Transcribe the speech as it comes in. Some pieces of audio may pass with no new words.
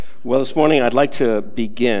Well, this morning I'd like to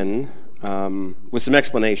begin with some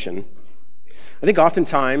explanation. I think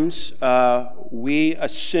oftentimes we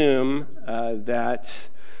assume that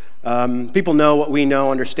people know what we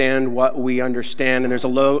know, understand what we understand, and there's a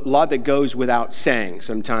lot that goes without saying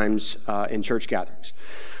sometimes in church gatherings.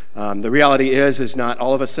 The reality is not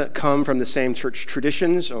all of us come from the same church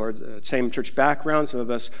traditions or the same church background. Some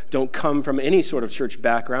of us don't come from any sort of church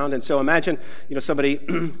background. And so imagine, somebody,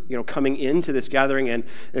 coming into this gathering and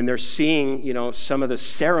they're seeing, some of the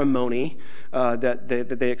ceremony that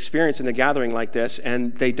they experience in a gathering like this,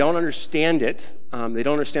 and they don't understand it. They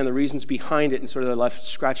don't understand the reasons behind it, and sort of they're left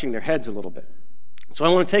scratching their heads a little bit. So I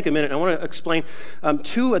want to take a minute. I want to explain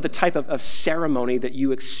two of the type of ceremony that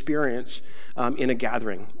you experience in a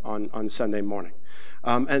gathering on Sunday morning.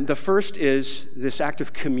 And the first is this act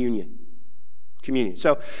of communion. Communion.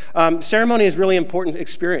 So ceremony is really important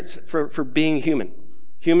experience for being human.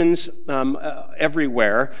 Humans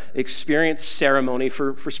everywhere experience ceremony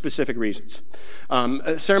for specific reasons.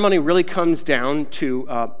 Ceremony really comes down to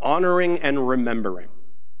honoring and remembering.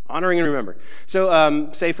 Honoring and remembering. So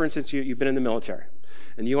say, for instance, you've been in the military.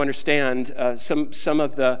 And you understand some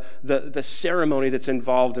of the ceremony that's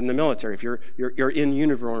involved in the military. If you're in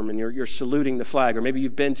uniform and you're saluting the flag, or maybe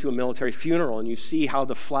you've been to a military funeral and you see how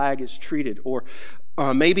the flag is treated, or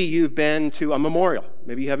maybe you've been to a memorial.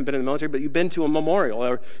 Maybe you haven't been in the military, but you've been to a memorial,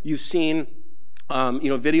 or you've seen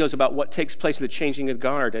videos about what takes place at the changing of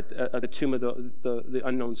guard at the tomb of the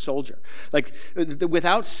unknown soldier. Like,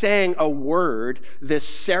 without saying a word, this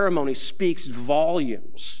ceremony speaks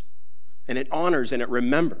volumes. And it honors and it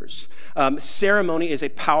remembers. Ceremony is a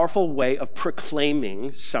powerful way of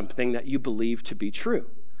proclaiming something that you believe to be true.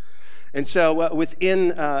 And so within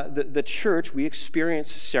the church, we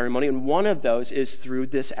experience ceremony, and one of those is through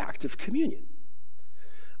this act of communion.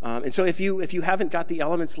 And so if you haven't got the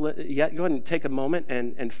elements yet, go ahead and take a moment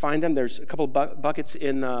and find them. There's a couple of buckets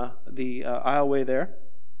in the aisleway there.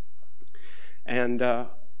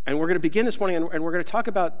 And we're going to begin this morning, and we're going to talk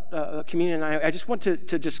about communion. I just want to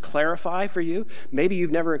just clarify for you, maybe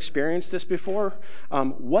you've never experienced this before,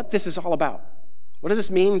 what this is all about. What does this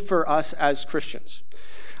mean for us as Christians?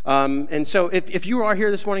 And so if you are here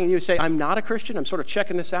this morning and you say, I'm not a Christian, I'm sort of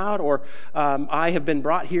checking this out, or I have been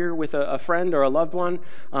brought here with a friend or a loved one,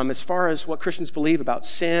 as far as what Christians believe about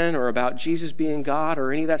sin or about Jesus being God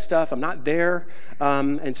or any of that stuff, I'm not there.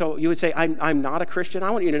 And so you would say, I'm not a Christian. I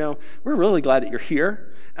want you to know, we're really glad that you're here.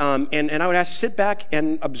 And I would ask, sit back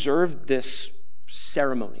and observe this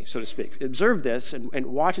ceremony, so to speak. Observe this and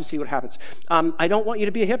watch and see what happens. I don't want you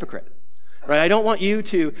to be a hypocrite. Right? I don't want you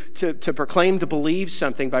to proclaim to believe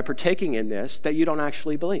something by partaking in this that you don't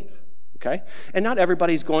actually believe. Okay? And not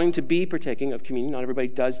everybody's going to be partaking of communion. Not everybody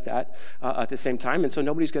does that at the same time, and so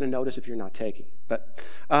nobody's going to notice if you're not taking it. But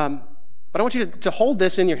I want you to hold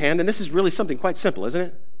this in your hand, and this is really something quite simple, isn't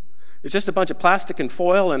it? There's just a bunch of plastic and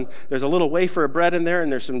foil, and there's a little wafer of bread in there,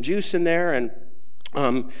 and there's some juice in there, and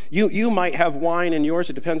you might have wine in yours.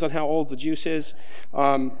 It depends on how old the juice is.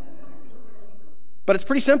 But it's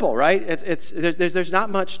pretty simple, right? There's not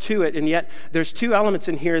much to it, and yet there's two elements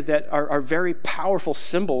in here that are very powerful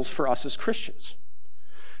symbols for us as Christians.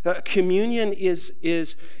 Communion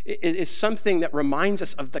is something that reminds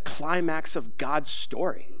us of the climax of God's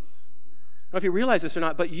story. I don't know if you realize this or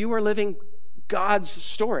not, but you are living God's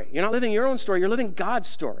story. You're not living your own story, you're living God's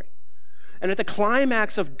story. And at the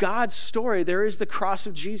climax of God's story, there is the cross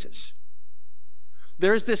of Jesus.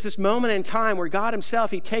 There's this moment in time where God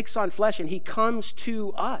himself, he takes on flesh and he comes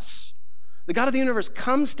to us. The God of the universe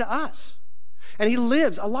comes to us. And he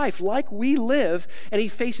lives a life like we live, and he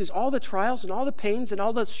faces all the trials and all the pains and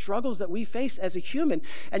all the struggles that we face as a human,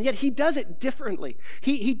 and yet he does it differently.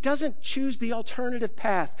 He doesn't choose the alternative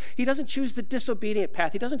path. He doesn't choose the disobedient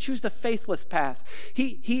path. He doesn't choose the faithless path.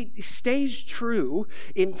 He stays true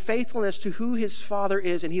in faithfulness to who his Father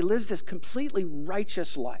is, and he lives this completely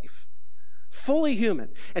righteous life. Fully human.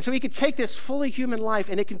 And so he could take this fully human life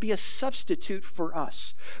and it can be a substitute for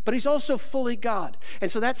us. But he's also fully God.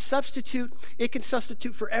 And so that substitute, it can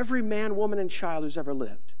substitute for every man, woman, and child who's ever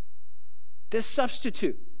lived. This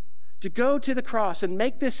substitute, to go to the cross and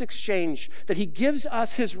make this exchange that he gives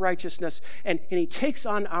us his righteousness and he takes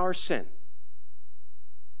on our sin.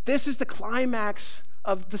 This is the climax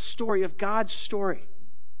of the story, of God's story.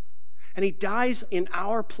 And he dies in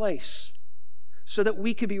our place, so that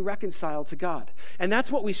we could be reconciled to God. And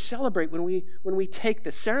that's what we celebrate when we take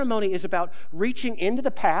this. Ceremony is about reaching into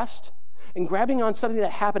the past and grabbing on something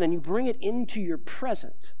that happened, and you bring it into your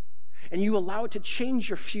present, and you allow it to change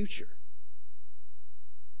your future.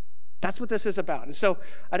 That's what this is about. And so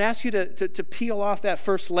I'd ask you to peel off that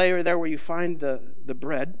first layer there where you find the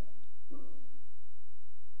bread.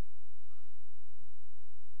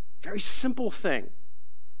 Very simple thing.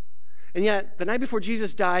 And yet, the night before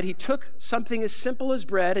Jesus died, he took something as simple as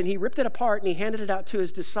bread and he ripped it apart and he handed it out to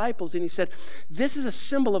his disciples and he said, "This is a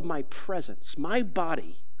symbol of my presence, my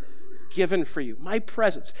body given for you, my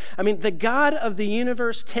presence." I mean, the God of the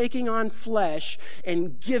universe taking on flesh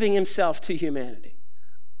and giving himself to humanity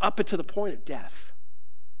up to the point of death.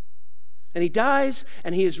 And he dies,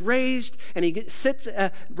 and he is raised, and he sits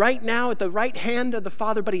right now at the right hand of the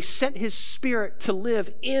Father, but he sent his Spirit to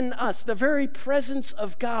live in us, the very presence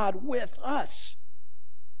of God with us.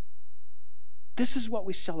 This is what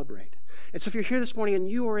we celebrate. And so if you're here this morning and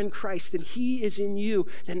you are in Christ and he is in you,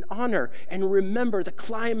 then honor and remember the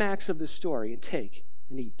climax of the story and take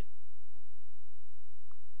and eat.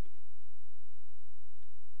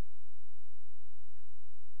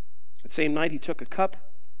 That same night he took a cup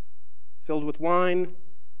filled with wine.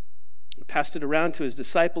 He passed it around to his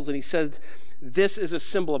disciples and he said, "This is a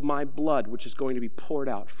symbol of my blood, which is going to be poured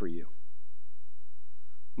out for you.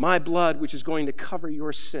 My blood, which is going to cover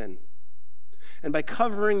your sin. And by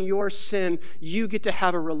covering your sin, you get to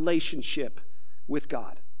have a relationship with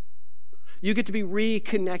God. You get to be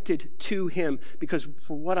reconnected to him because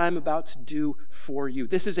for what I'm about to do for you.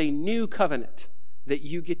 This is a new covenant that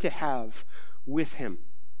you get to have with him."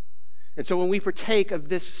 And so when we partake of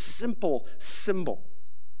this simple symbol,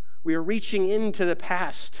 we are reaching into the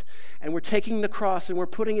past and we're taking the cross and we're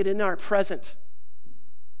putting it in our present.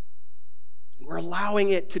 We're allowing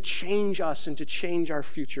it to change us and to change our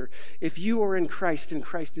future. If you are in Christ and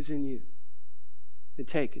Christ is in you, then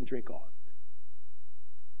take and drink all of it.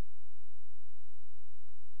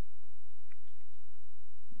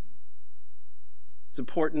 It's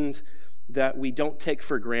important that we don't take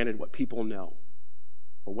for granted what people know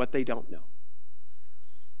or what they don't know.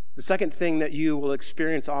 The second thing that you will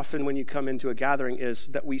experience often when you come into a gathering is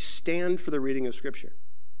that we stand for the reading of Scripture.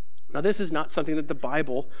 Now, this is not something that the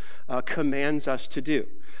Bible commands us to do.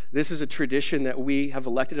 This is a tradition that we have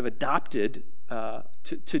adopted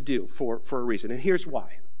to do for a reason. And here's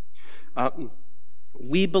why.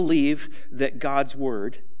 We believe that God's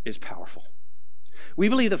Word is powerful. We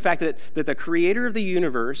believe the fact that the creator of the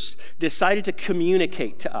universe decided to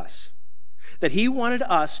communicate to us, that he wanted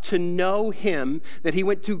us to know him, that he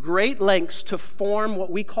went to great lengths to form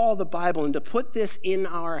what we call the Bible and to put this in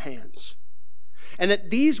our hands. And that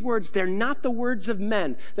these words, they're not the words of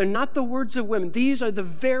men. They're not the words of women. These are the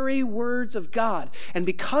very words of God. And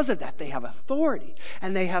because of that, they have authority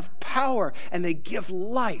and they have power and they give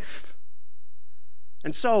life.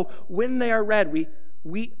 And so when they are read,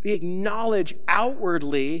 we acknowledge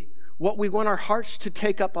outwardly what we want our hearts to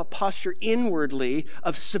take up a posture inwardly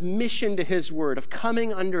of submission to his word, of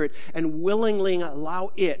coming under it and willingly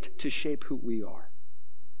allow it to shape who we are.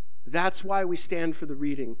 That's why we stand for the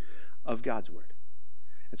reading of God's word.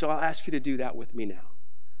 And so I'll ask you to do that with me now.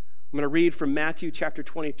 I'm going to read from Matthew chapter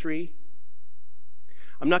 23.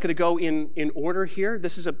 I'm not going to go in order here.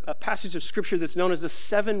 This is a passage of Scripture that's known as the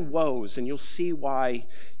 7 woes, and you'll see why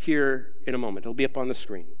here in a moment. It'll be up on the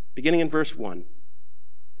screen. Beginning in verse 1.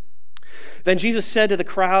 Then Jesus said to the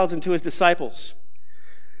crowds and to his disciples,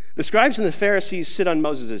 "The scribes and the Pharisees sit on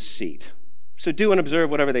Moses' seat. So do and observe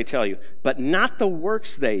whatever they tell you, but not the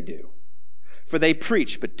works they do. For they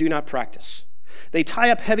preach, but do not practice. They tie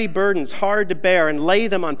up heavy burdens hard to bear and lay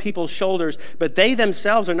them on people's shoulders, but they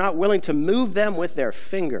themselves are not willing to move them with their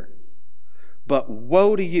finger. But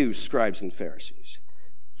woe to you, scribes and Pharisees,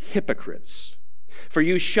 hypocrites! For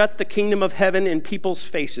you shut the kingdom of heaven in people's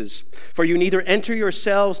faces, for you neither enter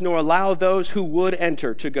yourselves nor allow those who would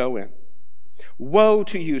enter to go in. Woe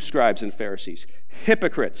to you, scribes and Pharisees,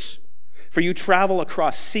 hypocrites! For you travel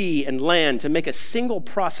across sea and land to make a single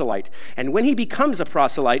proselyte, and when he becomes a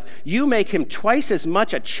proselyte, you make him twice as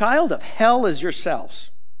much a child of hell as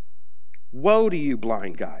yourselves. Woe to you,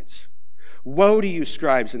 blind guides! Woe to you,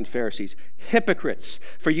 scribes and Pharisees, hypocrites!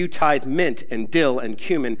 For you tithe mint and dill and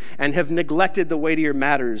cumin, and have neglected the weightier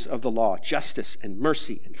matters of the law, justice and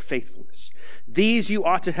mercy and faithfulness. These you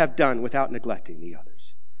ought to have done without neglecting the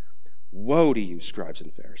others. Woe to you, scribes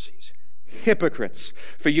and Pharisees, hypocrites!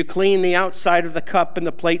 For you clean the outside of the cup and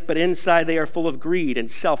the plate, but inside they are full of greed and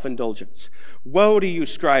self-indulgence. Woe to you,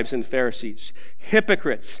 scribes and Pharisees,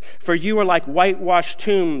 hypocrites! For you are like whitewashed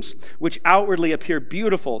tombs, which outwardly appear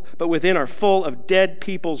beautiful, but within are full of dead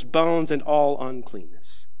people's bones and all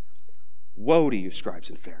uncleanness. Woe to you, scribes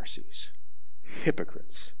and Pharisees,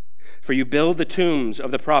 hypocrites! For you build the tombs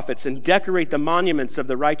of the prophets and decorate the monuments of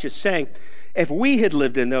the righteous, saying, if we had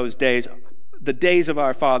lived in those days, the days of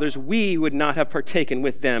our fathers, we would not have partaken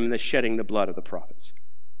with them in the shedding the blood of the prophets.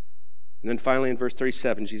 And then finally in verse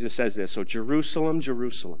 37, Jesus says this, so Jerusalem,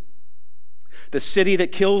 Jerusalem, The city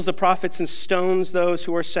that kills the prophets and stones those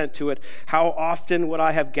who are sent to it. How often would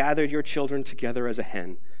I have gathered your children together as a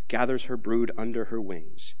hen gathers her brood under her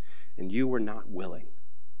wings, and you were not willing.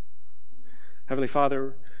 Heavenly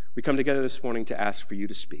Father, we come together this morning to ask for you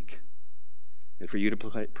to speak and for you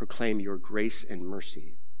to proclaim your grace and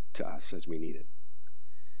mercy to us as we need it.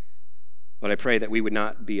 Lord, I pray that we would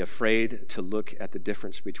not be afraid to look at the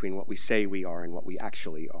difference between what we say we are and what we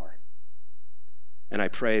actually are. And I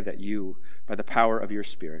pray that you, by the power of your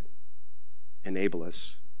Spirit, enable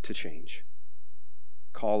us to change.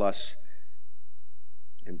 Call us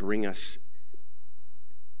and bring us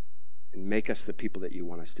and make us the people that you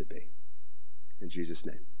want us to be. In Jesus'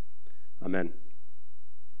 name, amen.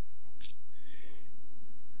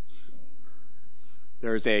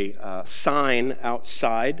 There's a sign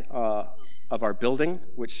outside of our building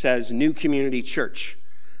which says New Community Church,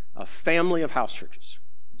 a family of house churches.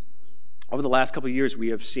 Over the last couple of years, we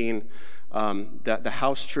have seen that the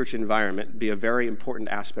house church environment be a very important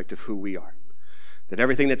aspect of who we are. That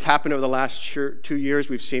everything that's happened over the last 2 years,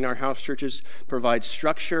 we've seen our house churches provide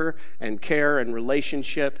structure and care and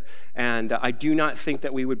relationship. And I do not think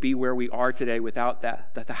that we would be where we are today without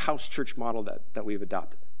the house church model that we've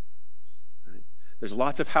adopted. Right? There's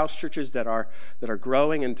lots of house churches that are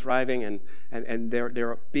growing and thriving, and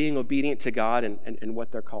they're being obedient to God and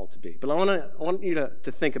what they're called to be. But I want you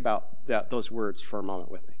to think about those words for a moment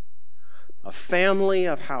with me. A family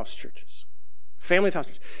of house churches. Family of house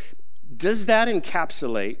churches. Does that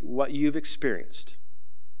encapsulate what you've experienced?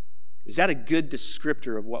 Is that a good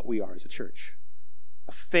descriptor of what we are as a church?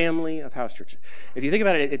 A family of house churches. If you think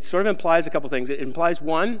about it, it sort of implies a couple things. It implies,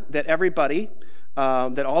 one, that everybody,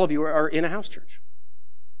 that all of you are in a house church.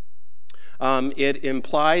 It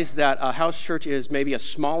implies that a house church is maybe a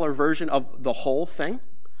smaller version of the whole thing,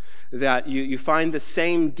 that you find the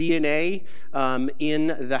same DNA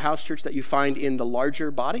in the house church that you find in the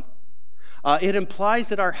larger body. It implies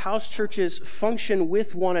that our house churches function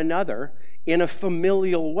with one another in a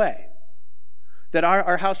familial way, that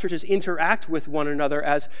our house churches interact with one another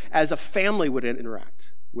as a family would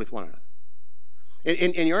interact with one another.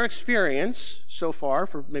 In your experience so far,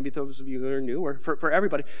 for maybe those of you who are new, or for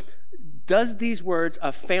everybody, does these words,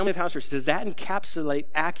 a family of house churches, does that encapsulate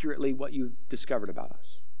accurately what you've discovered about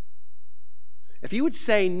us? If you would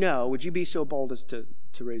say no, would you be so bold as to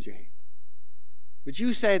raise your hand? Would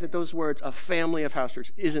you say that those words, a family of house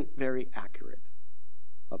churches, isn't very accurate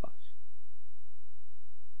of us?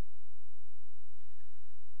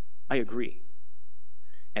 I agree,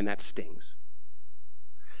 and that stings.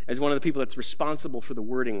 As one of the people that's responsible for the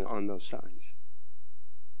wording on those signs,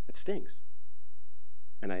 it stings,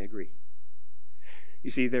 and I agree.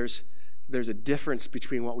 You see, there's a difference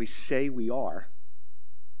between what we say we are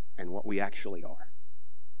and what we actually are.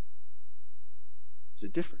 There's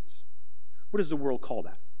a difference. What does the world call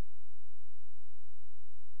that?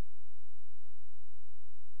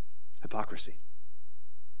 Hypocrisy.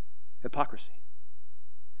 Hypocrisy.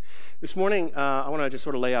 This morning, I want to just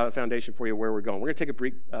sort of lay out a foundation for you where we're going. We're going to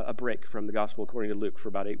take a break from the Gospel according to Luke for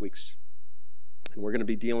about 8 weeks. And we're going to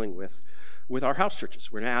be dealing with our house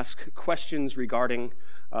churches. We're going to ask questions regarding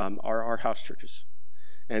our house churches.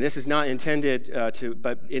 And this is not intended to,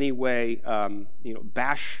 by any way,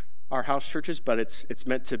 bash our house churches, but it's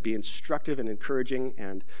meant to be instructive and encouraging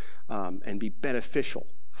and be beneficial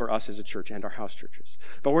for us as a church and our house churches.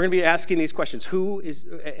 But we're going to be asking these questions. Who is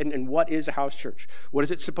and what is a house church? What is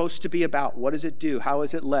it supposed to be about? What does it do? How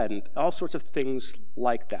is it led? And all sorts of things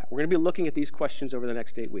like that. We're going to be looking at these questions over the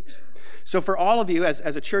next 8 weeks. So for all of you, as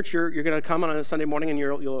a church, you're going to come on a Sunday morning and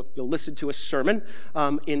you'll listen to a sermon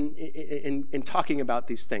in talking about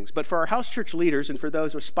these things. But for our house church leaders and for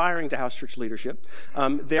those aspiring to house church leadership,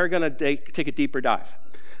 they're going to take a deeper dive.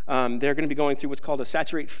 They're going to be going through what's called a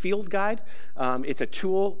Saturate Field Guide. It's a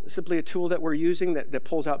tool, simply a tool that we're using that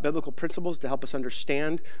pulls out biblical principles to help us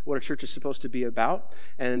understand what a church is supposed to be about.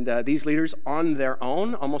 And these leaders on their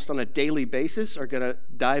own, almost on a daily basis, are going to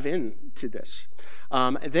dive into this.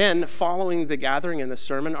 Then, following the gathering and the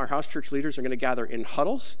sermon, our house church leaders are going to gather in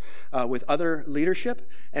huddles with other leadership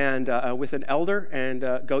and with an elder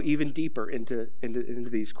and go even deeper into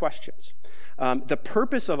these questions. The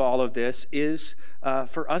purpose of all of this is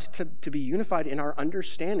for us to be unified in our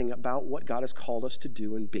understanding about what God has called us to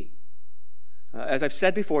do and be. As I've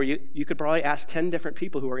said before, you could probably ask 10 different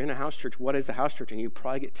people who are in a house church, what is a house church? And you'd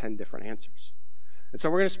probably get 10 different answers. And so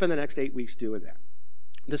we're going to spend the next 8 weeks doing that.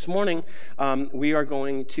 This morning, we are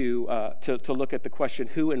going to look at the question,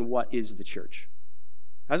 who and what is the church?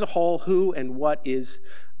 As a whole, who and what is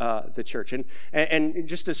the church? And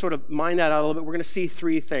just to sort of mine that out a little bit, we're going to see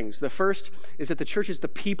 3 things. The first is that the church is the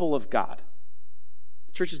people of God.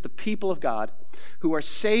 The church is the people of God who are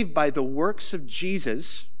saved by the works of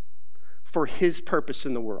Jesus for his purpose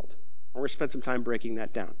in the world. We're going to spend some time breaking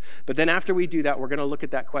that down. But then after we do that, we're going to look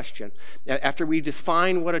at that question. After we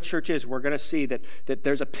define what a church is, we're going to see that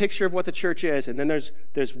there's a picture of what the church is, and then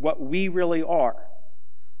there's what we really are.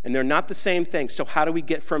 And they're not the same thing. So how do we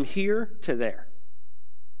get from here to there?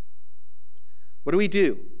 What do we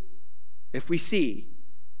do if we see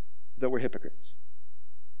that we're hypocrites?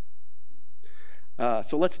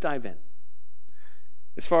 So let's dive in.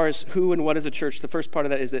 As far as who and what is the church, the first part of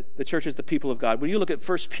that is that the church is the people of God. Will you look at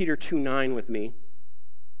 1 Peter 2:9 with me?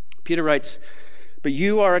 Peter writes, "But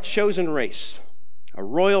you are a chosen race, a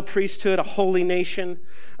royal priesthood, a holy nation,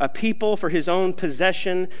 a people for his own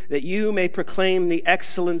possession, that you may proclaim the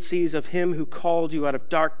excellencies of him who called you out of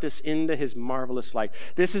darkness into his marvelous light."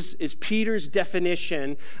 This is Peter's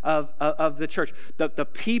definition of the church. The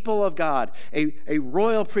people of God, a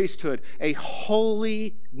royal priesthood, a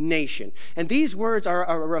holy nation. And these words are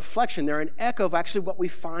a reflection. They're an echo of actually what we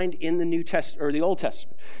find in the New Testament or the Old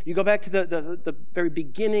Testament. You go back to the very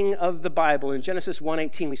beginning of the Bible in Genesis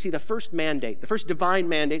 1:18. We see the first mandate, the first divine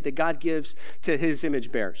mandate that God gives to his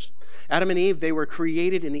image bearers. Adam and Eve, they were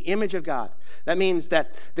created in the image of God. That means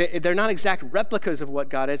that they're not exact replicas of what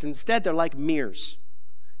God is. Instead, they're like mirrors.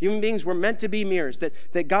 Human beings were meant to be mirrors,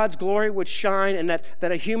 that God's glory would shine, and that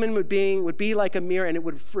a human being would be like a mirror, and it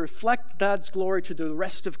would reflect God's glory to the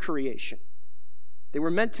rest of creation. They were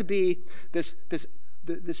meant to be this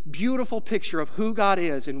beautiful picture of who God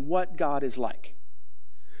is and what God is like.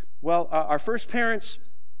 Well, our first parents,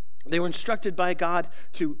 they were instructed by God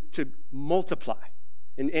to multiply.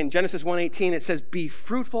 In Genesis 1:18, it says, "Be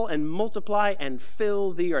fruitful and multiply and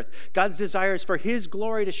fill the earth." God's desire is for his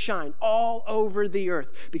glory to shine all over the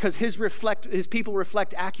earth because his people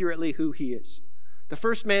reflect accurately who he is. The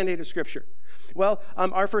first mandate of Scripture. Well,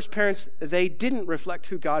 our first parents, they didn't reflect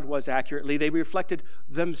who God was accurately. They reflected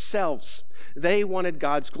themselves. They wanted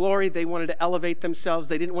God's glory. They wanted to elevate themselves.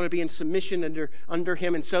 They didn't want to be in submission under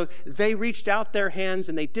him. And so they reached out their hands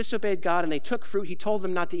and they disobeyed God and they took fruit he told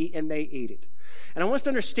them not to eat, and they ate it. And I want us to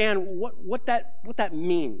understand what that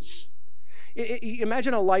means.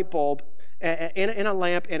 Imagine a light bulb in a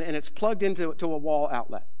lamp, and it's plugged into a wall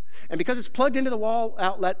outlet. And because it's plugged into the wall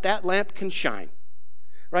outlet, that lamp can shine.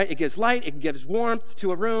 Right? It gives light, it gives warmth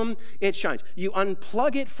to a room, it shines. You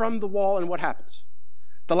unplug it from the wall, and what happens?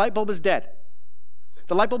 The light bulb is dead.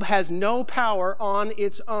 The light bulb has no power on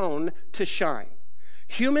its own to shine.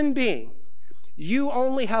 Human being, you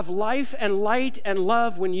only have life and light and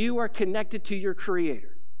love when you are connected to your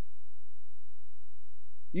Creator.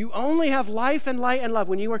 You only have life and light and love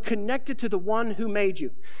when you are connected to the one who made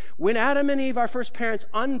you. When Adam and Eve, our first parents,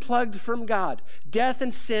 unplugged from God, death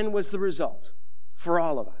and sin was the result for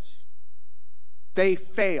all of us. They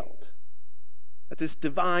failed at this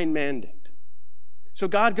divine mandate. So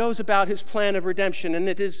God goes about his plan of redemption, and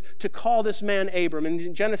it is to call this man Abram. And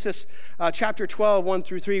in Genesis chapter 12,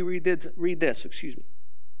 1-3, read this.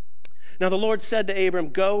 "Now the Lord said to Abram,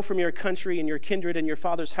 'Go from your country and your kindred and your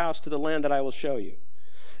father's house to the land that I will show you.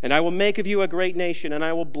 And I will make of you a great nation, and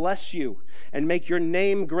I will bless you and make your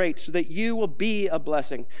name great so that you will be a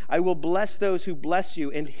blessing. I will bless those who bless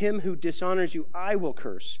you, and him who dishonors you I will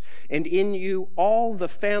curse. And in you all the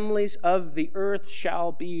families of the earth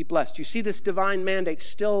shall be blessed.'" You see this divine mandate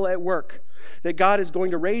still at work, that God is going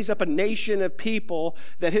to raise up a nation of people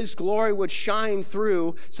that his glory would shine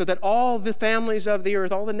through so that all the families of the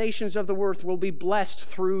earth, all the nations of the earth will be blessed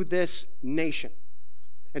through this nation.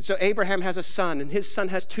 And so Abraham has a son, and his son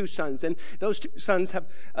has 2 sons, and those 2 sons have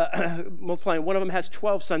multiplying. One of them has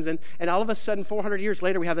 12 sons, and all of a sudden, 400 years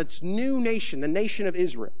later, we have this new nation, the nation of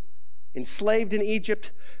Israel. Enslaved in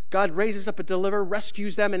Egypt, God raises up a deliverer,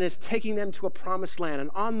 rescues them, and is taking them to a promised land. And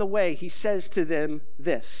on the way, he says to them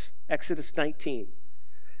this, Exodus 19,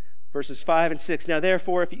 verses 5 and 6, "Now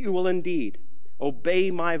therefore, if you will indeed obey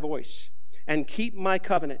my voice and keep my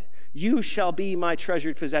covenant, you shall be my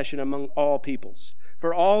treasured possession among all peoples.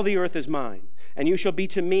 For all the earth is mine, and you shall be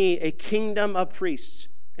to me a kingdom of priests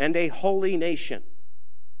and a holy nation."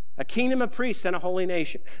 A kingdom of priests and a holy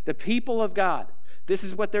nation. The people of God. This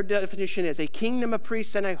is what their definition is. A kingdom of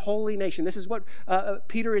priests and a holy nation. This is what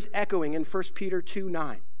Peter is echoing in 1 Peter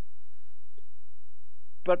 2:9.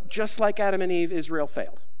 But just like Adam and Eve, Israel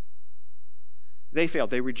failed. They failed.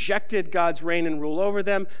 They rejected God's reign and rule over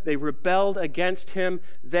them. They rebelled against him.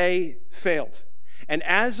 They failed. And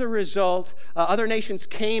as a result, other nations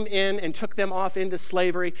came in and took them off into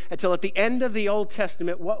slavery until at the end of the Old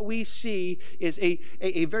Testament, what we see is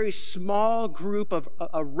a very small group of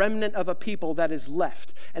a remnant of a people that is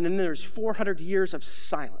left. And then there's 400 years of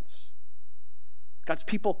silence. God's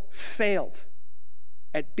people failed.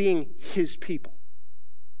 at being his people.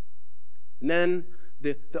 And then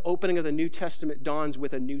the opening of the New Testament dawns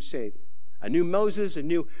with a new Savior, a new Moses, a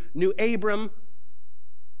new Abram,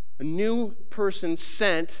 a new person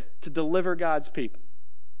sent to deliver God's people.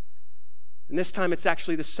 And this time it's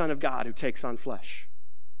actually the Son of God who takes on flesh.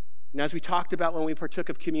 And as we talked about when we partook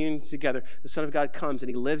of communion together, the Son of God comes and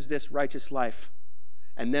he lives this righteous life.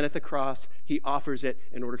 And then at the cross, he offers it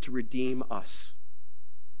in order to redeem us.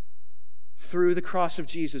 Through the cross of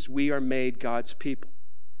Jesus, we are made God's people.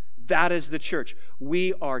 That is the church.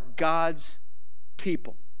 We are God's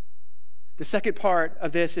people. The second part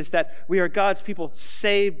of this is that we are God's people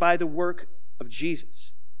saved by the work of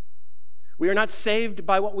Jesus. We are not saved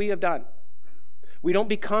by what we have done. We don't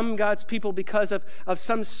become God's people because of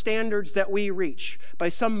some standards that we reach, by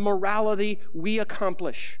some morality we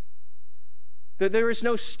accomplish. That there is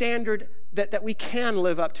no standard that we can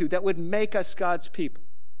live up to that would make us God's people.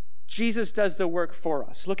 Jesus does the work for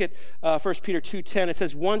us. Look at 1 Peter 2:10. It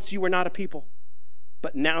says, "Once you were not a people,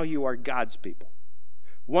 but now you are God's people.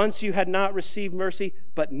 Once you had not received mercy,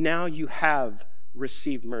 but now you have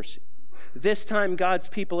received mercy." This time, God's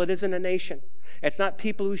people, it isn't a nation. It's not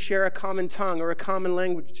people who share a common tongue or a common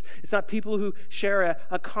language. It's not people who share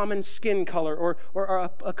a common skin color or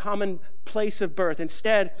a common place of birth.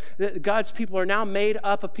 Instead, God's people are now made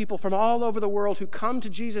up of people from all over the world who come to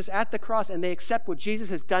Jesus at the cross and they accept what Jesus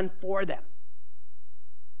has done for them.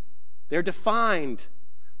 They're defined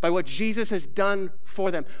by what Jesus has done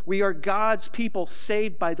for them. We are God's people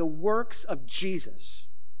saved by the works of Jesus.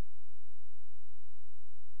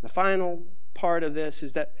 The final part of this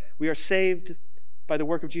is that we are saved by the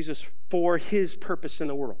work of Jesus for his purpose in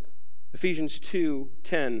the world. Ephesians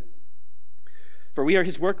 2:10. "For we are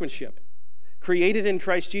his workmanship, created in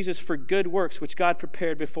Christ Jesus for good works, which God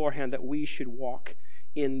prepared beforehand that we should walk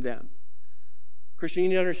in them." Christian, you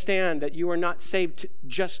need to understand that you are not saved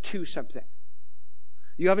just to something.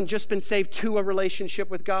 You haven't just been saved to a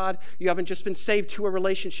relationship with God. You haven't just been saved to a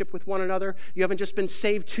relationship with one another. You haven't just been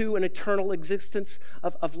saved to an eternal existence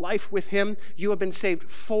of life with him. You have been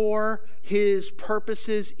saved for his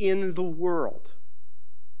purposes in the world.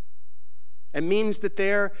 It means that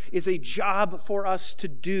there is a job for us to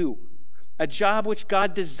do, a job which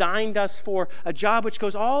God designed us for, a job which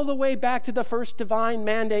goes all the way back to the first divine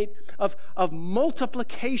mandate of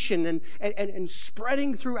multiplication and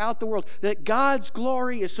spreading throughout the world, that God's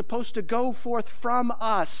glory is supposed to go forth from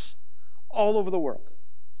us all over the world.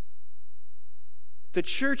 The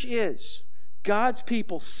church is God's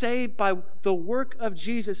people saved by the work of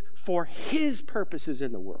Jesus for his purposes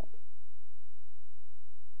in the world.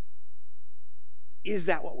 Is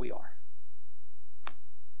that what we are?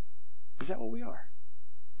 Is that what we are?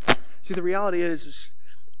 See, the reality is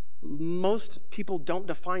most people don't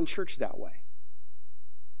define church that way.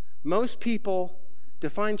 Most people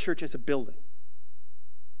define church as a building.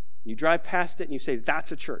 You drive past it and you say,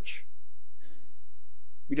 that's a church.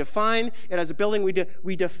 We define it as a building.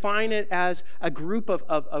 We define it as a group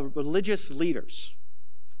of religious leaders,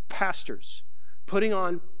 pastors, putting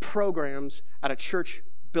on programs at a church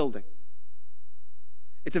building.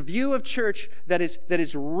 It's a view of church that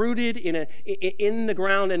is rooted in the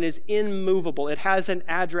ground and is immovable. It has an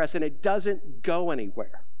address and it doesn't go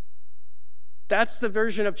anywhere. That's the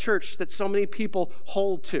version of church that so many people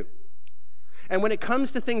hold to. And when it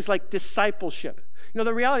comes to things like discipleship,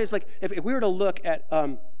 the reality is, like, if we were to look at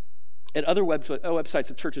other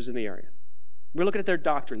websites of churches in the area, we're looking at their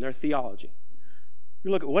doctrine, their theology.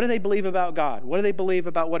 We look at, what do they believe about God? What do they believe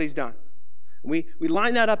about what he's done? We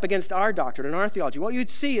line that up against our doctrine and our theology. What you'd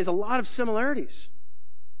see is a lot of similarities.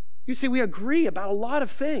 You'd see we agree about a lot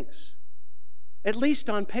of things, at least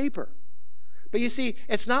on paper. But you see,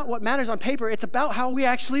 it's not what matters on paper. It's about how we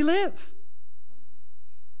actually live.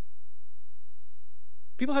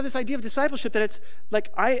 People have this idea of discipleship that it's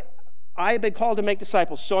like, I have been called to make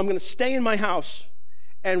disciples, so I'm going to stay in my house,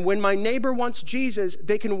 and when my neighbor wants Jesus,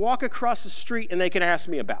 they can walk across the street and they can ask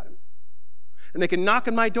me about him. And they can knock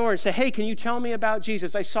on my door and say, hey, can you tell me about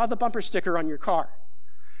Jesus? I saw the bumper sticker on your car.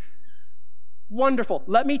 Wonderful.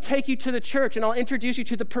 Let me take you to the church and I'll introduce you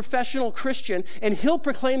to the professional Christian and he'll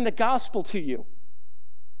proclaim the gospel to you.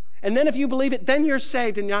 And then if you believe it, then you're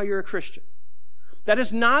saved and now you're a Christian. That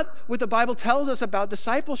is not what the Bible tells us about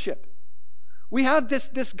discipleship. We have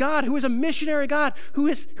this God who is a missionary God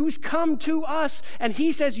who's come to us, and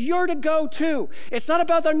he says, you're to go too. It's not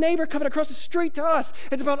about our neighbor coming across the street to us.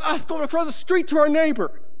 It's about us going across the street to our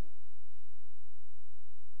neighbor.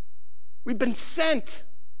 We've been sent.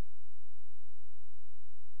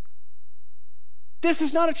 This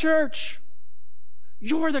is not a church.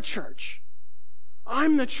 You're the church.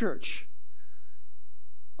 I'm the church.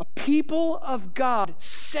 A people of God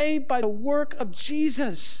saved by the work of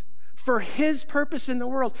Jesus for his purpose in the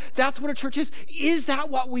world. That's what a church is. Is that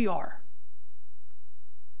what we are?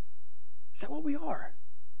 Is that what we are?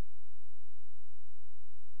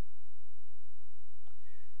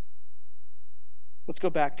 Let's go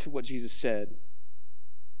back to what Jesus said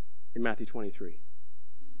in Matthew 23.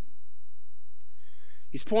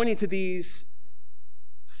 He's pointing to these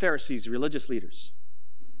Pharisees, religious leaders.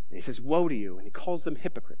 And he says, woe to you, and he calls them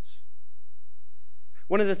hypocrites.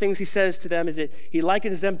 One of the things he says to them is that he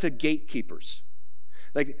likens them to gatekeepers.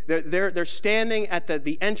 Like they're standing at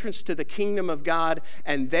the entrance to the kingdom of God,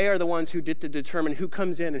 and they are the ones who get to determine who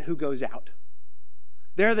comes in and who goes out.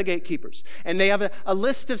 They're the gatekeepers. And they have a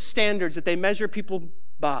list of standards that they measure people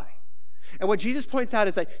by. And what Jesus points out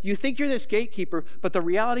is that you think you're this gatekeeper, but the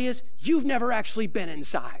reality is you've never actually been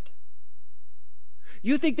inside.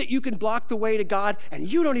 You think that you can block the way to God,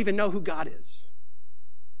 and you don't even know who God is.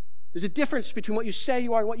 There's a difference between what you say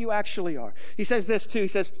you are and what you actually are. He says this too. He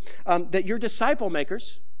says that you're disciple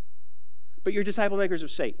makers, but you're disciple makers of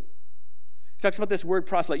Satan. He talks about this word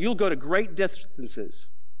proselyte. You'll go to great distances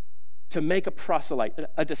to make a proselyte,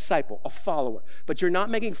 a disciple, a follower. But you're not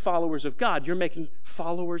making followers of God. You're making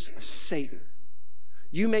followers of Satan.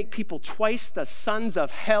 You make people twice the sons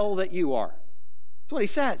of hell that you are. That's what he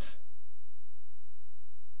says.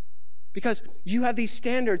 Because you have these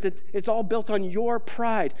standards. It's all built on your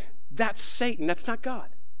pride. That's Satan. That's not God.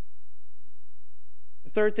 The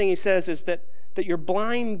third thing he says is that you're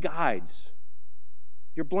blind guides.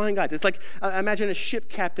 You're blind guides. It's like, imagine a ship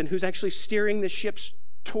captain who's actually steering the ships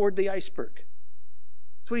toward the iceberg.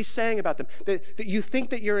 That's what he's saying about them. That you think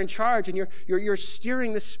that you're in charge and you're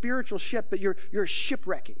steering the spiritual ship, but you're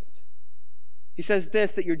shipwrecking it. He says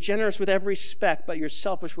this, that you're generous with every speck, but you're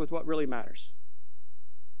selfish with what really matters.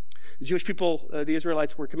 The Jewish people, the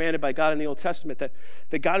Israelites, were commanded by God in the Old Testament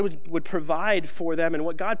that God would provide for them, and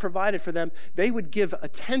what God provided for them, they would give a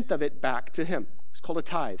tenth of it back to him. It's called a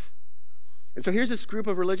tithe. And so here's this group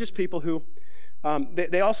of religious people who,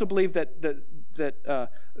 they also believed that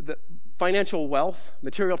financial wealth,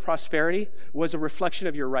 material prosperity, was a reflection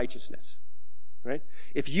of your righteousness. Right?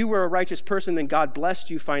 If you were a righteous person, then God blessed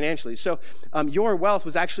you financially. So your wealth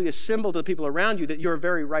was actually a symbol to the people around you that you're a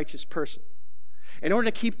very righteous person. In order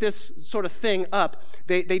to keep this sort of thing up,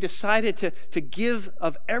 they decided to give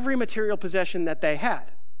of every material possession that they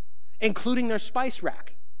had, including their spice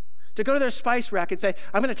rack. To go to their spice rack and say,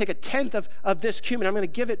 I'm going to take a tenth of this cumin, I'm going to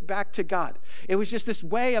give it back to God. It was just this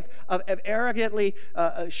way of arrogantly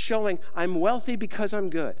showing, I'm wealthy because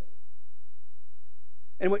I'm good.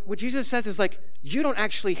 And what Jesus says is like, you don't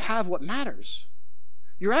actually have what matters.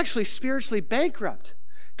 You're actually spiritually bankrupt.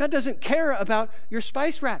 God doesn't care about your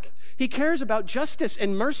spice rack. He cares about justice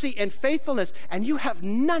and mercy and faithfulness, and you have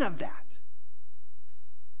none of that.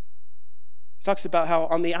 He talks about how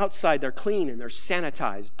on the outside they're clean and they're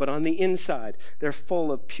sanitized, but on the inside they're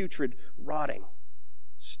full of putrid, rotting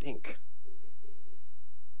stink.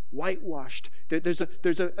 Whitewashed. There's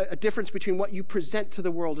a difference between what you present to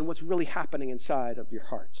the world and what's really happening inside of your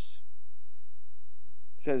hearts.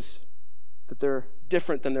 It says that they're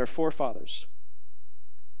different than their forefathers.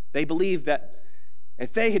 They believed that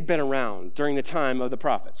if they had been around during the time of the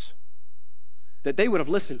prophets, that they would have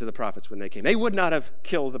listened to the prophets when they came. They would not have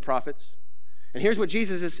killed the prophets. And here's what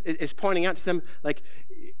Jesus is pointing out to them, like,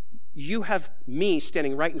 you have me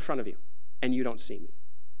standing right in front of you, and you don't see me.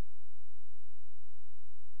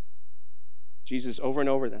 Jesus, over and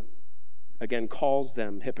over them, again, calls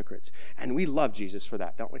them hypocrites. And we love Jesus for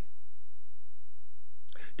that, don't we?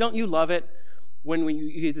 Don't you love it when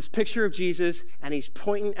you get this picture of Jesus and he's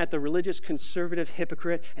pointing at the religious conservative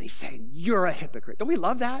hypocrite and he's saying, you're a hypocrite? Don't we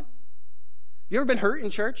love that? You ever been hurt in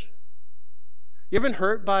church? You ever been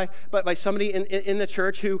hurt by somebody in the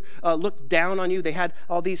church who looked down on you? They had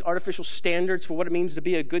all these artificial standards for what it means to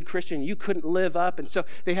be a good Christian. You couldn't live up, and so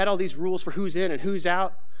they had all these rules for who's in and who's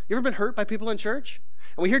out. You ever been hurt by people in church?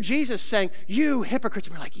 And we hear Jesus saying, you hypocrites,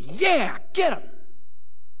 and we're like, yeah, get them.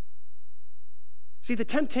 See, the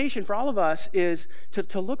temptation for all of us is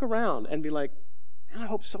to look around and be like, man, I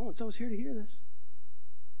hope so-and-so is here to hear this.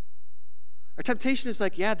 Our temptation is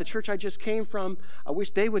like, yeah, the church I just came from, I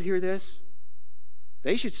wish they would hear this.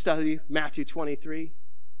 They should study Matthew 23.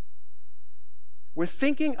 We're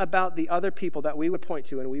thinking about the other people that we would point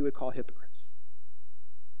to and we would call hypocrites.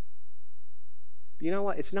 But you know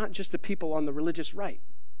what? It's not just the people on the religious right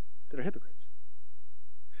that are hypocrites.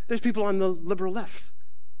 There's people on the liberal left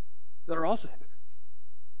that are also hypocrites.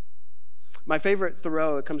 My favorite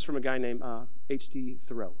Thoreau, it comes from a guy named H.D.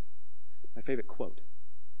 Thoreau. My favorite quote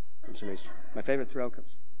comes from H.D. My favorite Thoreau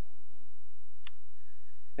comes.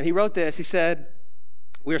 And he wrote this. He said,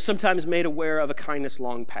 We are sometimes made aware of a kindness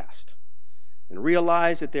long past and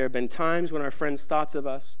realize that there have been times when our friends' thoughts of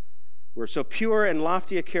us were so pure and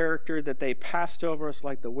lofty a character that they passed over us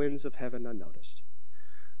like the winds of heaven unnoticed,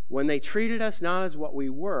 when they treated us not as what we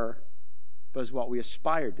were, but as what we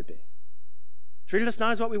aspired to be. Treated us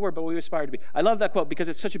not as what we were, but what we aspired to be. I love that quote because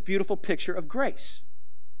it's such a beautiful picture of grace.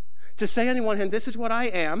 To say on the one hand, this is what I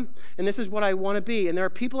am, and this is what I want to be, and there are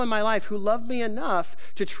people in my life who love me enough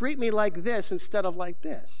to treat me like this instead of like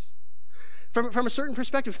this. From a certain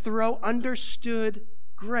perspective, Thoreau understood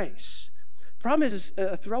grace. The problem is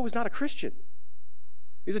Thoreau was not a Christian.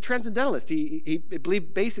 He's a transcendentalist. He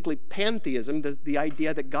believed basically pantheism, the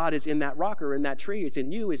idea that God is in that rock or in that tree, it's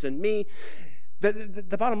in you, it's in me.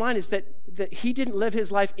 The bottom line is that he didn't live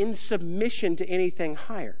his life in submission to anything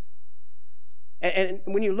higher. And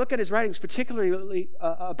when you look at his writings, particularly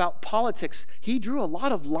about politics, he drew a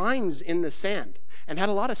lot of lines in the sand and had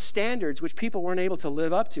a lot of standards which people weren't able to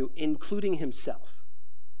live up to, including himself.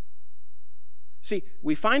 See,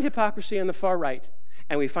 we find hypocrisy on the far right,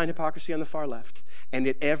 and we find hypocrisy on the far left, and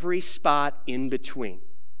at every spot in between,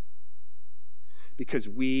 because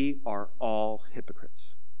we are all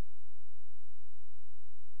hypocrites.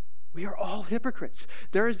 We are all hypocrites.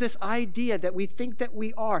 There is this idea that we think that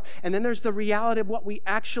we are, and then there's the reality of what we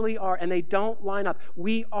actually are, and they don't line up.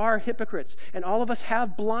 We are hypocrites, and all of us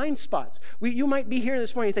have blind spots. You might be here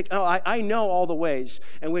this morning and think, oh, I know all the ways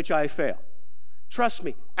in which I fail. Trust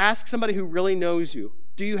me, ask somebody who really knows you,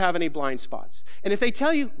 do you have any blind spots? And if they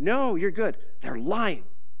tell you, no, you're good, they're lying.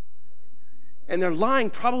 And they're lying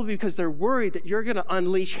probably because they're worried that you're going to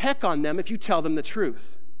unleash heck on them if you tell them the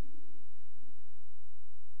truth.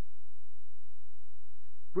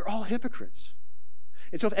 We're all hypocrites.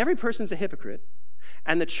 And so if every person's a hypocrite,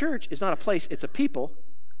 and the church is not a place, it's a people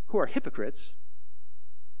who are hypocrites,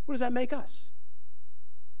 what does that make us?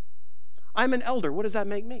 I'm an elder. What does that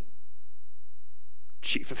make me?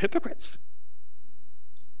 Chief of hypocrites.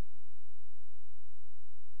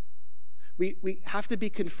 We have to be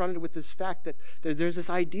confronted with this fact that there's this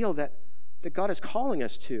ideal that God is calling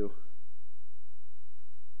us to,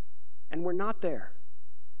 and we're not there.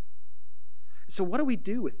 So what do we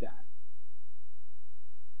do with that?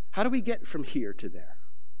 How do we get from here to there?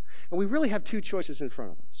 And we really have two choices in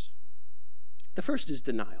front of us. The first is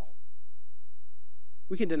denial.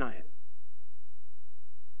 We can deny it.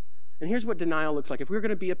 And here's what denial looks like. If we're going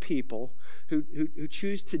to be a people who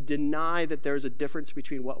choose to deny that there's a difference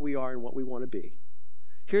between what we are and what we want to be,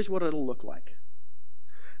 here's what it'll look like.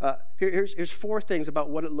 Here's four things about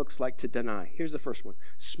what it looks like to deny. Here's the first one.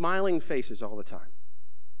 Smiling faces all the time.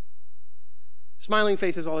 Smiling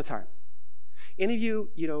faces all the time. Any of you,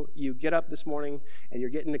 you get up this morning and you're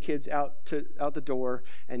getting the kids out the door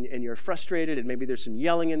and you're frustrated and maybe there's some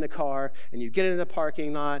yelling in the car and you get into the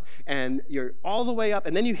parking lot and you're all the way up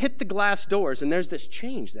and then you hit the glass doors and there's this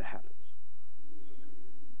change that happens.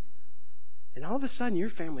 And all of a sudden your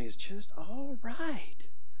family is just all right.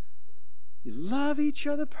 You love each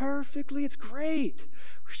other perfectly. It's great.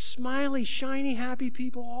 We're smiley, shiny, happy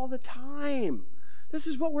people all the time. This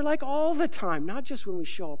is what we're like all the time, not just when we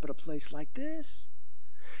show up at a place like this.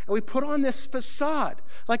 And we put on this facade,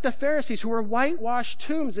 like the Pharisees who are whitewashed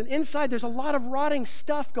tombs, and inside there's a lot of rotting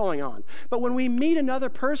stuff going on. But when we meet another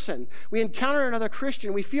person, we encounter another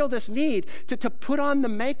Christian, we feel this need to put on the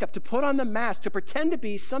makeup, to put on the mask, to pretend to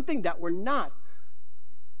be something that we're not,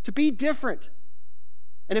 to be different.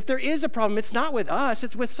 And if there is a problem, it's not with us,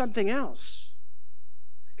 it's with something else.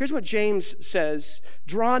 Here's what James says.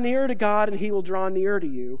 Draw near to God and he will draw near to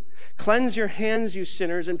you. Cleanse your hands, you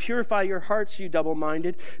sinners, and purify your hearts, you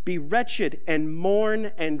double-minded. Be wretched and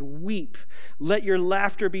mourn and weep. Let your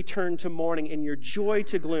laughter be turned to mourning and your joy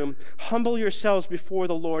to gloom. Humble yourselves before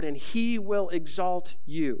the Lord and he will exalt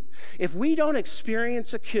you. If we don't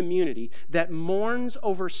experience a community that mourns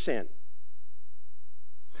over sin,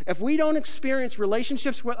 if we don't experience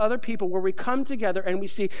relationships with other people where we come together and we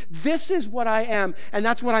see, this is what I am, and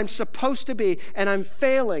that's what I'm supposed to be, and I'm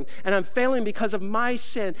failing because of my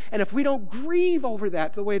sin, and if we don't grieve over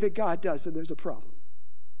that the way that God does, then there's a problem.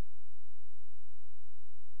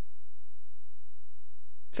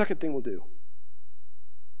 Second thing we'll do,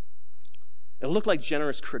 it'll look like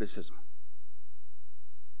generous criticism.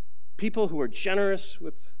 People who are generous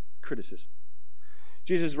with criticism.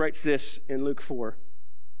 Jesus writes this in Luke 4.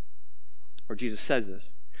 Or Jesus says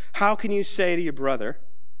this. How can you say to your brother,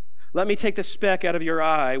 let me take the speck out of your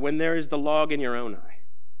eye when there is the log in your own eye?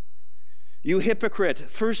 You hypocrite,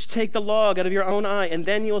 first take the log out of your own eye, and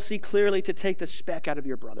then you'll see clearly to take the speck out of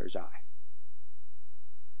your brother's eye.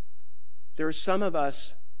 There are some of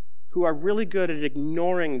us who are really good at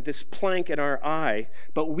ignoring this plank in our eye,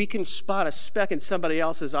 but we can spot a speck in somebody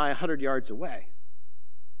else's eye 100 yards away.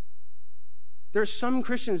 There are some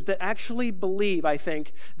Christians that actually believe, I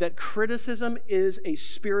think, that criticism is a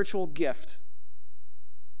spiritual gift.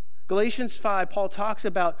 Galatians 5, Paul talks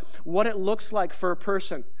about what it looks like for a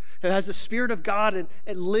person who has the Spirit of God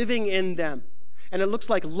and living in them. And it looks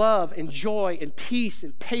like love and joy and peace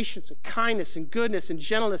and patience and kindness and goodness and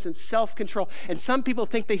gentleness and self-control. And some people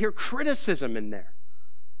think they hear criticism in there.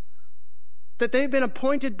 That they've been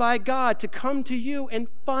appointed by God to come to you and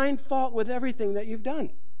find fault with everything that you've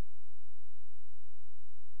done.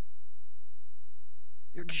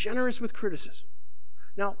 They're generous with criticism.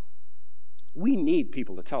 Now, we need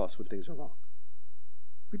people to tell us when things are wrong.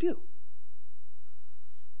 We do.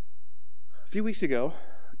 A few weeks ago,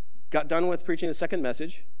 got done with preaching the second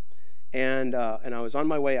message, and I was on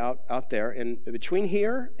my way out there, and between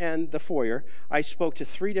here and the foyer, I spoke to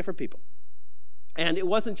 3 different people. And it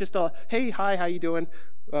wasn't just a, hey, hi, how you doing,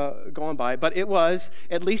 going by, but it was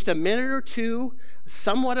at least a minute or two,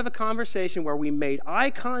 somewhat of a conversation where we made eye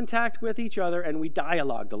contact with each other and we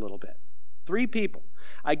dialogued a little bit. 3 people.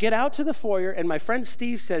 I get out to the foyer, and my friend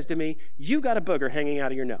Steve says to me, you got a booger hanging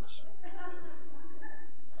out of your nose.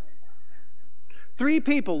 3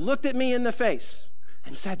 people looked at me in the face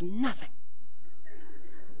and said nothing.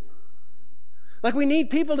 Like, we need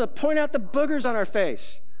people to point out the boogers on our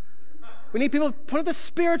face. We need people to point out the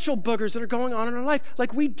spiritual boogers that are going on in our life.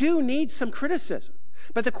 Like, we do need some criticism.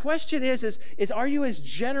 But the question is are you as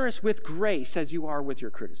generous with grace as you are with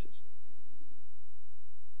your criticism?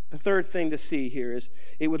 The third thing to see here is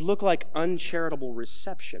it would look like uncharitable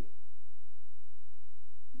reception.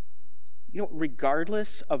 You know,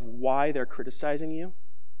 regardless of why they're criticizing you,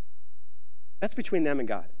 that's between them and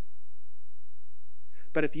God.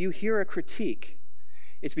 But if you hear a critique,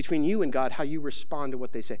 it's between you and God how you respond to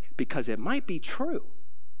what they say, because it might be true.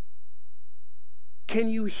 Can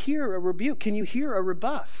you hear a rebuke? Can you hear a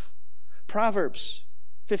rebuff? Proverbs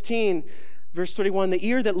 15, verse 31, the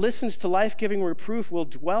ear that listens to life-giving reproof will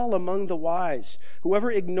dwell among the wise. Whoever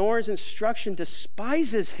ignores instruction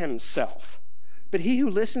despises himself, but he who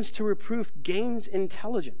listens to reproof gains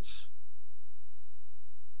intelligence.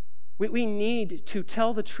 We need to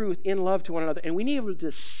tell the truth in love to one another, and we need to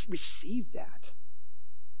receive that.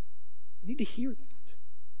 We need to hear that.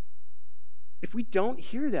 If we don't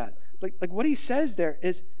hear that, like what he says there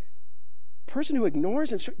is, person who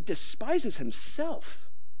ignores and despises himself.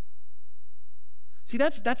 See,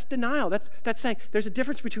 that's denial. That's saying there's a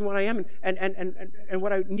difference between what I am and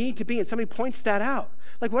what I need to be, and somebody points that out.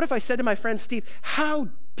 Like, what if I said to my friend Steve, how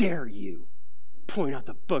dare you point out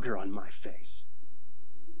the booger on my face?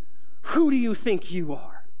 Who do you think you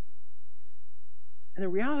are? And the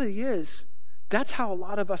reality is, that's how a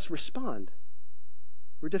lot of us respond.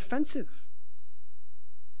 We're defensive.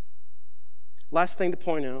 Last thing to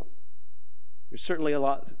point out, there's certainly a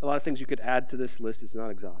lot of things you could add to this list. It's not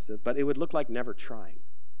exhaustive, but it would look like never trying.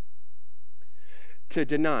 To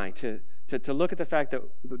deny, to look at the fact that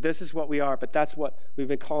this is what we are, but that's what we've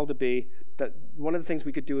been called to be. That one of the things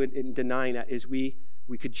we could do in denying that is we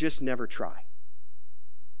could just never try.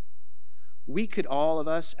 We could, all of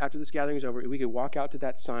us, after this gathering is over, we could walk out to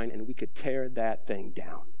that sign and we could tear that thing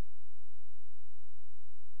down.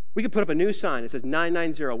 We could put up a new sign that says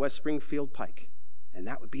 990 West Springfield Pike, and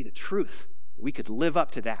that would be the truth. We could live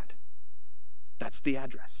up to that. That's the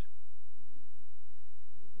address.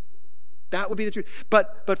 That would be the truth.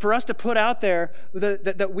 But for us to put out there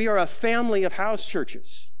that we are a family of house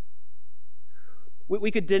churches,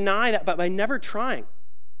 we could deny that by never trying.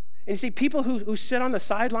 And you see, people who sit on the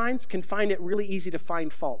sidelines can find it really easy to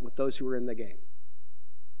find fault with those who are in the game.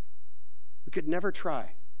 We could never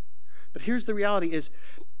try. But here's the reality is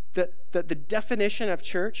that the definition of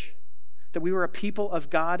church, that we were a people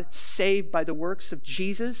of God saved by the works of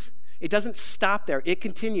Jesus, it doesn't stop there. It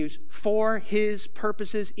continues for his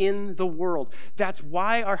purposes in the world. That's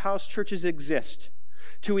why our house churches exist,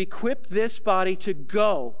 to equip this body to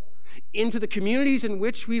go into the communities in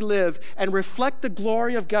which we live and reflect the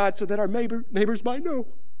glory of God so that our neighbors might know.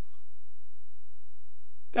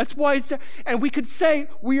 That's why it's there. And we could say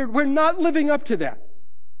we're not living up to that.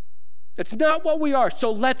 That's not what we are.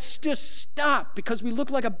 So let's just stop because we look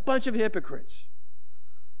like a bunch of hypocrites.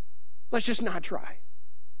 Let's just not try.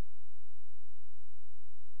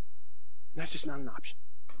 And that's just not an option.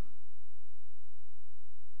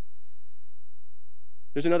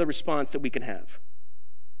 There's another response that we can have.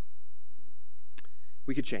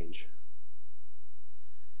 We could change.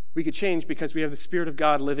 We could change because we have the Spirit of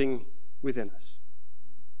God living within us.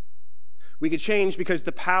 We could change because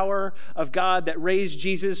the power of God that raised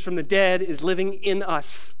Jesus from the dead is living in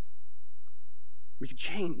us. We can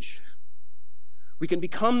change. We can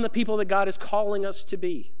become the people that God is calling us to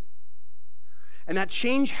be. And that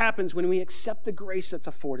change happens when we accept the grace that's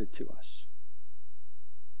afforded to us.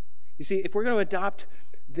 You see, if we're going to adopt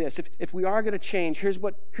this, if we are going to change, here's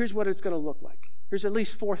what it's going to look like. Here's at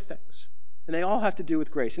least 4 things, and they all have to do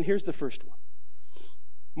with grace. And here's the first one.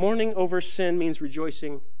 Mourning over sin means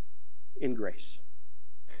rejoicing in grace.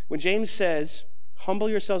 When James says, humble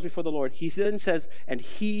yourselves before the Lord, he then says, and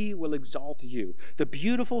he will exalt you. The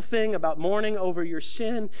beautiful thing about mourning over your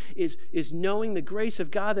sin is knowing the grace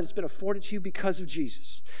of God that has been afforded to you because of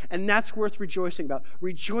Jesus. And that's worth rejoicing about,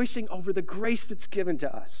 rejoicing over the grace that's given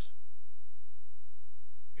to us.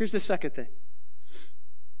 Here's the second thing.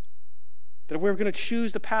 That if we're going to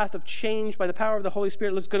choose the path of change by the power of the Holy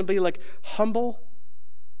Spirit, it's going to be like humble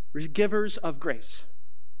givers of grace.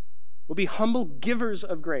 We'll be humble givers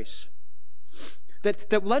of grace.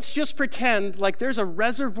 That let's just pretend like there's a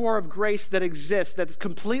reservoir of grace that exists that's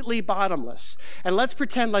completely bottomless. And let's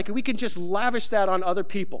pretend like we can just lavish that on other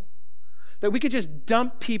people. That we could just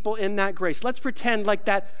dump people in that grace. Let's pretend like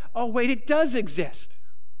that, oh wait, it does exist.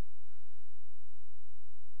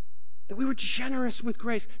 That we were generous with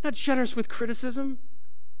grace. Not generous with criticism,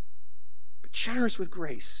 but generous with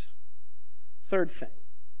grace. Third thing,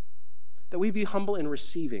 that we be humble in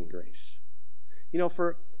receiving grace. You know,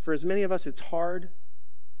 for as many of us, it's hard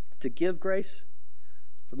to give grace.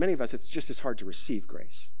 For many of us, it's just as hard to receive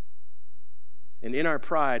grace. And in our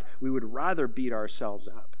pride, we would rather beat ourselves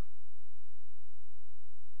up.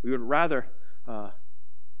 We would rather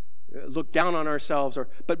look down on ourselves,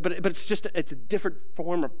 but it's a different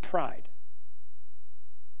form of pride.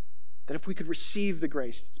 That if we could receive the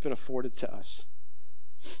grace that's been afforded to us.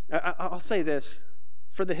 I'll say this,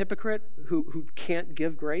 for the hypocrite who can't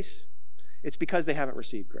give grace, it's because they haven't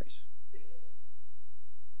received grace.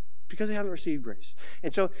 It's because they haven't received grace.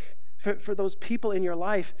 And so for those people in your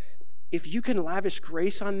life, if you can lavish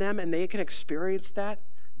grace on them and they can experience that,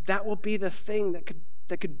 that will be the thing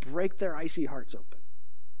that could break their icy hearts open.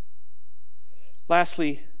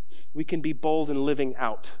 Lastly, we can be bold in living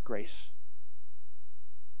out grace.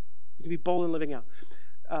 We can be bold in living out.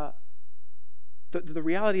 The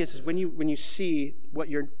reality is when you see what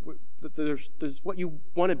there's what you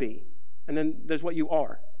want to be, and then there's what you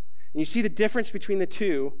are. And you see the difference between the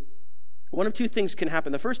two, one of two things can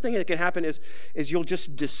happen. The first thing that can happen is you'll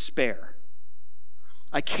just despair.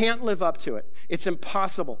 I can't live up to it. It's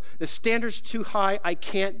impossible. The standard's too high. I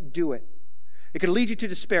can't do it. It could lead you to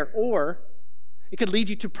despair, or it could lead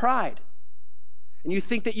you to pride. And you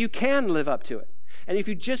think that you can live up to it. And if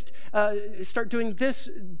you just start doing this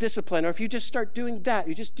discipline, or if you just start doing that,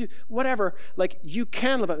 you just do whatever, like you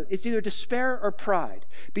can live up. It's either despair or pride.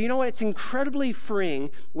 But you know what? It's incredibly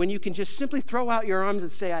freeing when you can just simply throw out your arms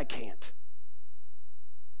and say, I can't.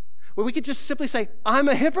 Well, we could just simply say, I'm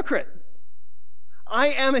a hypocrite. I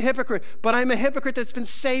am a hypocrite, but I'm a hypocrite that's been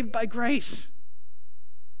saved by grace.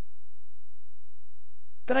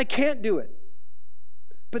 That I can't do it.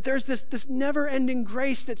 But there's this never-ending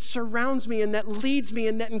grace that surrounds me and that leads me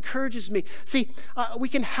and that encourages me. See, we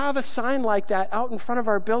can have a sign like that out in front of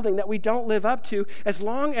our building that we don't live up to as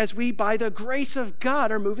long as we, by the grace of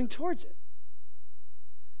God, are moving towards it.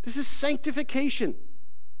 This is sanctification.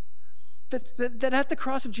 That at the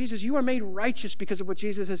cross of Jesus, you are made righteous because of what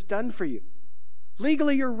Jesus has done for you.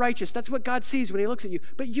 Legally, you're righteous. That's what God sees when he looks at you.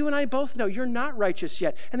 But you and I both know you're not righteous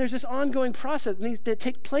yet. And there's this ongoing process that needs to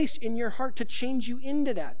take place in your heart to change you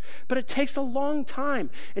into that. But it takes a long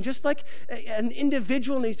time. And just like an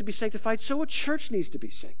individual needs to be sanctified, so a church needs to be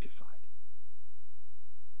sanctified.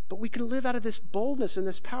 But we can live out of this boldness and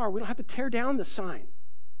this power. We don't have to tear down the sign.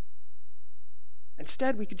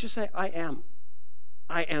 Instead, we could just say, I am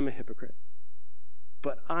a hypocrite.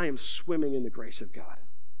 But I am swimming in the grace of God.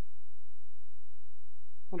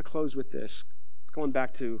 I want to close with this, going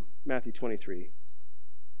back to Matthew 23.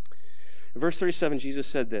 In verse 37, Jesus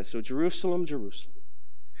said this, So Jerusalem, Jerusalem,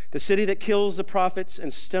 the city that kills the prophets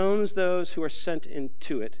and stones those who are sent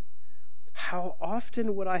into it, how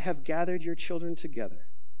often would I have gathered your children together,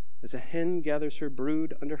 as a hen gathers her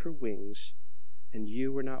brood under her wings, and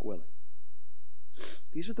you were not willing.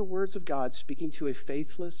 These are the words of God speaking to a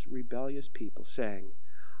faithless, rebellious people, saying,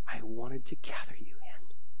 I wanted to gather you in.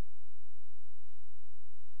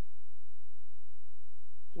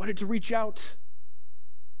 I wanted to reach out.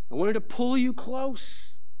 I wanted to pull you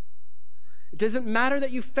close. It doesn't matter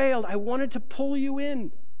that you failed. I wanted to pull you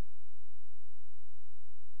in.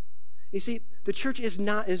 You see, the church is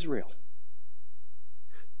not Israel.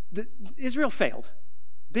 Israel failed.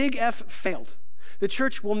 Big F failed. The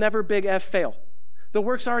church will never big F fail. The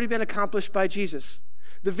work's already been accomplished by Jesus.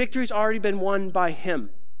 The victory's already been won by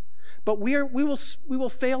him. But we will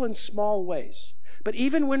fail in small ways. But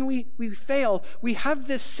even when we fail, we have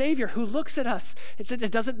this Savior who looks at us and says,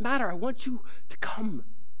 it doesn't matter. I want you to come.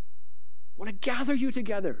 I want to gather you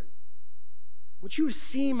together. I want you to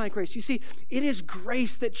see my grace. You see, it is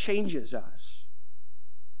grace that changes us.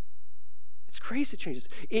 It's grace that changes.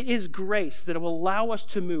 It is grace that will allow us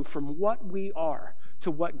to move from what we are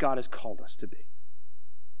to what God has called us to be.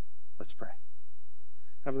 Let's pray.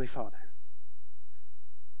 Heavenly Father,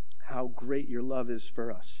 how great your love is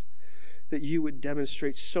for us, that you would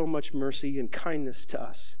demonstrate so much mercy and kindness to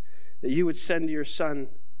us, that you would send your Son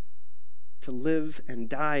to live and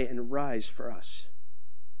die and rise for us.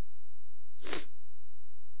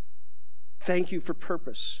 Thank you for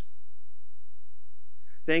purpose.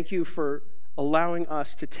 Thank you for allowing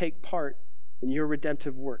us to take part in your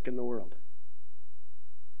redemptive work in the world.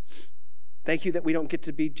 Thank you that we don't get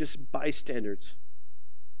to be just bystanders,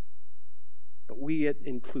 but we get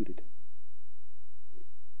included.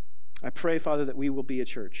 I pray, Father, that we will be a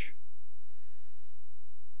church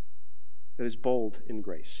that is bold in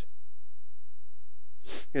grace,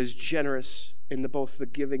 is generous in both the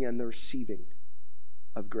giving and the receiving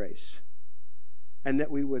of grace, and that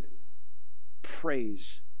we would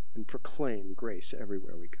praise and proclaim grace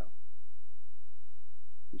everywhere we go.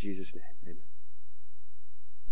 In Jesus' name, amen.